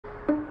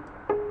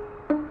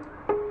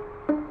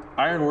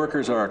Iron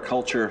workers are a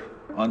culture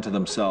unto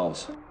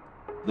themselves.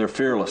 They're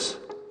fearless.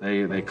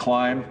 They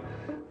climb,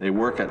 they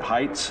work at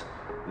heights,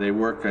 they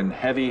work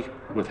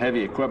with heavy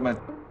equipment.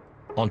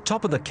 On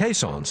top of the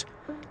caissons,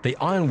 the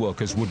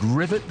ironworkers would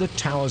rivet the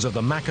towers of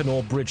the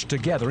Mackinac Bridge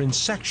together in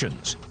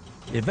sections.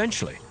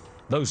 Eventually,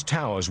 those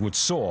towers would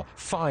soar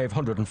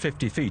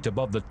 550 feet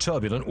above the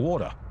turbulent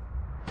water.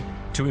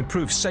 To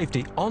improve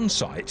safety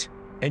on-site,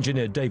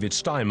 engineer David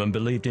Steinman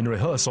believed in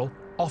rehearsal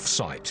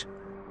off-site.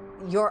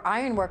 Your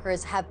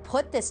ironworkers have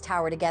put this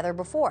tower together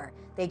before.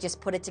 They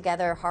just put it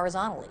together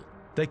horizontally.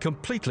 They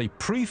completely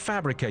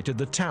prefabricated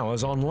the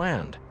towers on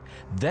land,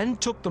 then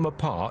took them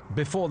apart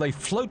before they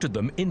floated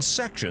them in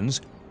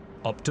sections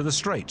up to the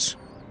straits.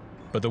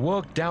 But the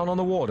work down on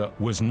the water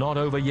was not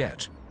over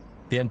yet.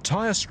 The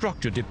entire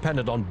structure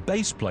depended on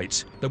base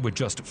plates that were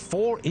just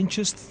 4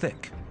 inches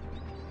thick.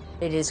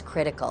 It is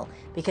critical,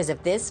 because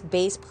if this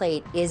base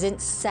plate isn't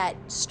set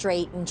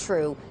straight and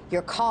true,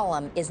 your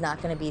column is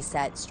not going to be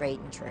set straight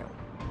and true.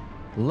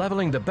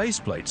 Leveling the base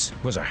plates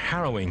was a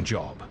harrowing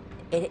job.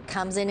 It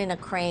comes in a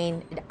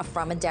crane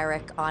from a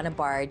derrick on a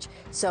barge,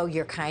 so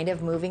you're kind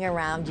of moving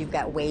around, you've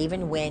got wave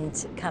and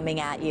wind coming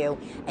at you,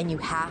 and you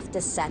have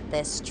to set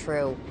this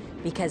true,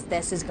 because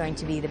this is going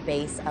to be the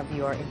base of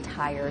your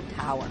entire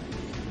tower.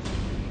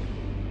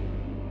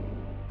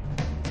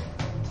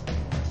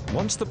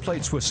 Once the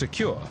plates were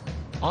secure,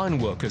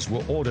 ironworkers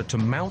were ordered to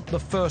mount the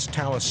first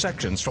tower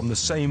sections from the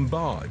same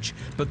barge,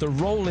 but the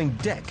rolling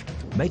deck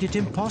made it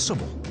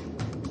impossible.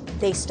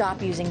 They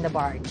stop using the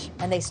barge,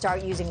 and they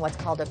start using what's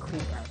called a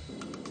creeper.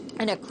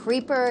 And a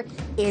creeper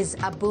is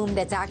a boom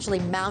that's actually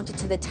mounted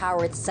to the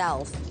tower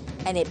itself,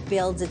 and it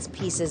builds its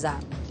pieces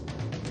up.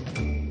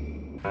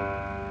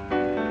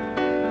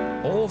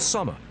 All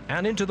summer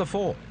and into the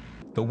fall,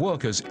 the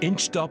workers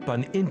inched up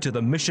and into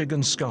the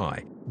Michigan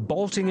sky,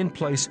 bolting in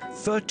place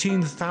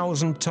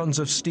 13,000 tons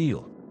of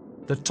steel.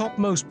 The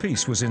topmost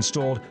piece was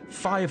installed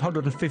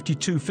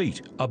 552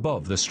 feet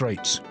above the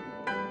straits.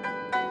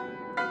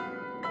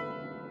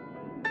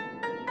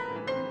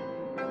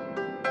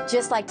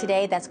 Just like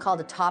today, that's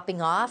called a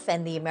topping off,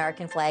 and the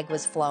American flag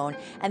was flown,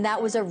 and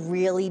that was a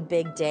really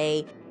big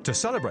day. To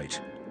celebrate,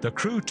 the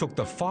crew took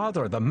the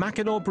father of the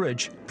Mackinac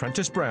Bridge,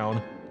 Prentice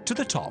Brown, to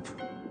the top.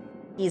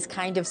 He's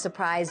kind of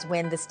surprised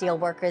when the steel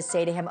workers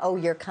say to him, "Oh,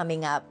 you're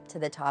coming up to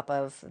the top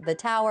of the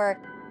tower."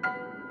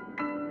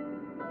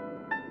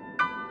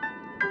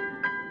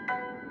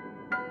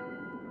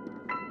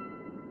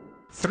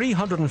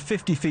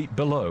 "350 feet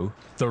below,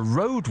 the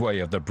roadway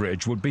of the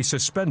bridge would be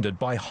suspended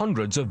by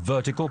hundreds of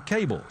vertical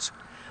cables.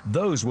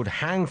 Those would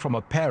hang from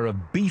a pair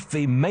of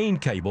beefy main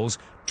cables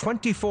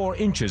 24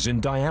 inches in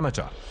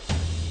diameter.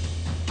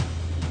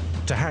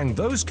 To hang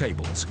those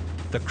cables,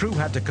 the crew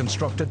had to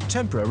construct a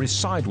temporary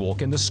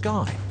sidewalk in the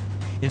sky.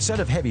 Instead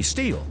of heavy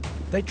steel,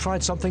 they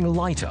tried something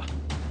lighter.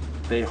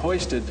 They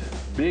hoisted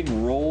big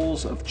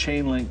rolls of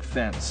chain link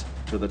fence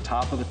to the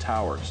top of the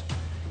towers,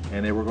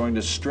 and they were going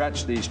to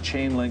stretch these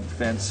chain link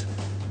fence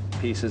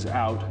pieces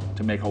out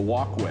to make a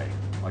walkway,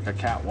 like a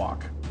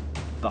catwalk.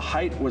 The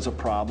height was a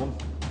problem.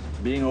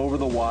 Being over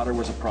the water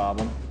was a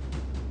problem.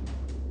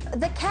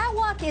 The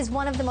catwalk is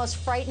one of the most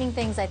frightening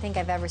things I think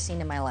I've ever seen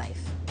in my life.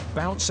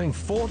 Bouncing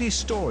 40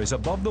 stories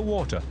above the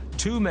water,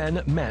 2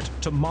 men met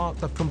to mark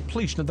the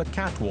completion of the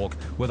catwalk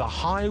with a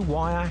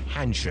high-wire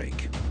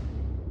handshake.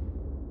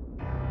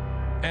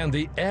 And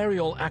the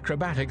aerial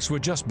acrobatics were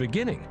just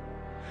beginning.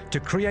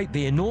 To create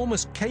the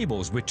enormous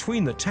cables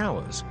between the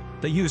towers,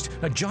 they used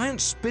a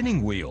giant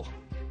spinning wheel.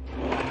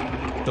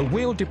 The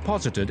wheel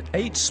deposited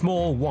 8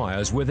 small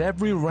wires with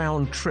every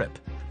round trip,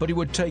 but it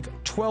would take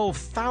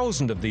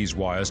 12,000 of these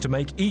wires to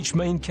make each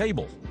main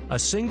cable. A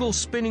single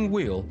spinning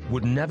wheel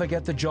would never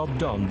get the job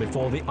done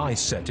before the ice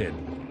set in.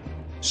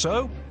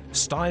 So,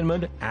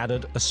 Steinman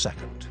added a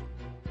second.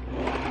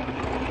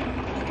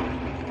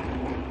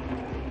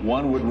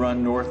 One would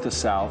run north to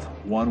south,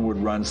 one would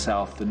run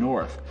south to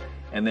north,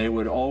 and they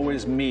would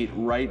always meet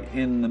right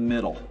in the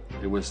middle.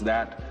 It was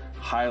that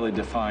highly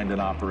defined an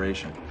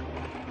operation.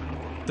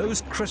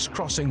 Those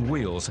crisscrossing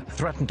wheels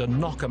threatened to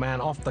knock a man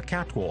off the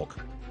catwalk,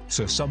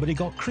 so somebody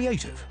got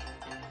creative.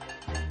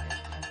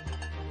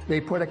 They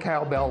put a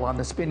cowbell on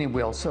the spinning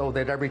wheel so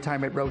that every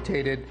time it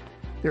rotated,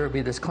 there would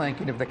be this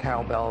clanking of the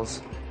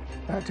cowbells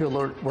to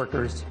alert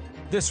workers.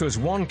 This was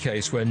one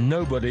case where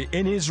nobody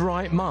in his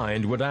right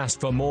mind would ask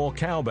for more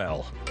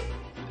cowbell.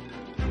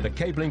 The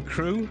cabling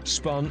crew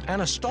spun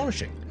an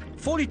astonishing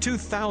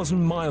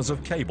 42,000 miles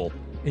of cable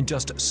in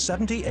just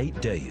 78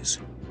 days.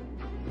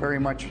 Very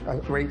much a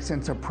great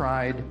sense of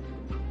pride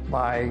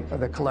by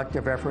the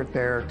collective effort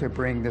there to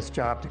bring this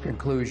job to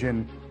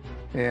conclusion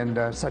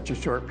in such a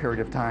short period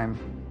of time.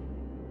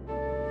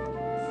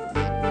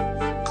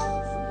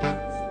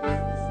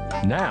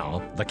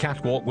 Now, the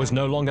catwalk was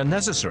no longer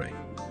necessary,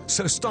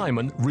 so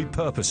Steinman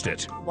repurposed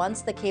it.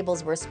 Once the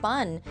cables were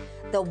spun,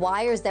 the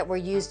wires that were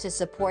used to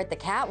support the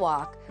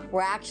catwalk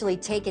were actually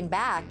taken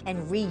back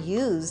and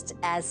reused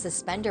as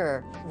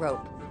suspender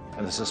rope.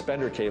 And the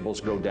suspender cables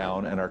go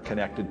down and are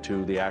connected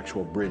to the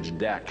actual bridge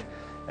deck,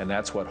 and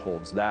that's what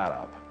holds that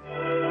up.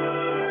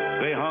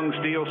 The long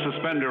steel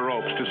suspender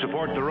ropes to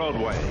support the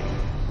roadway.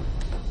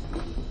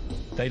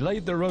 They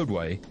laid the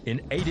roadway in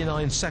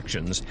 89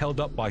 sections held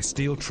up by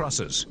steel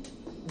trusses.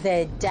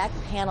 The deck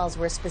panels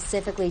were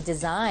specifically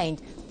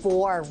designed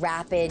for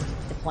rapid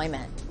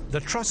deployment.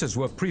 The trusses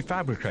were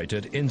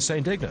prefabricated in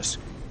St. Ignace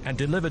and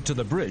delivered to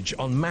the bridge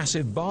on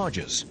massive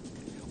barges.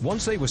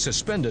 Once they were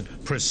suspended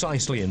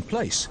precisely in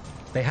place,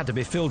 they had to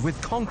be filled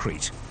with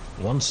concrete,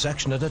 one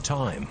section at a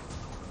time.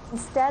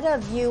 Instead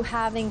of you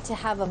having to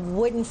have a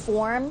wooden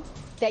form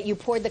that you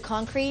poured the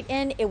concrete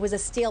in, it was a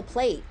steel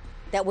plate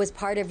that was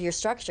part of your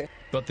structure.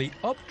 But the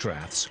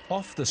updrafts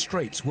off the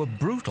straits were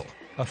brutal.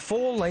 A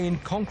 4-lane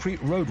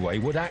concrete roadway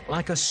would act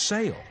like a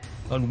sail,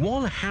 and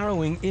one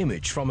harrowing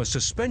image from a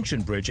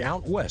suspension bridge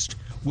out west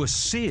was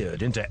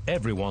seared into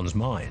everyone's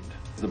mind.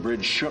 The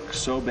bridge shook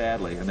so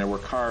badly, and there were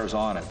cars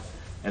on it,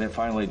 and it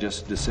finally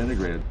just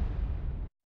disintegrated.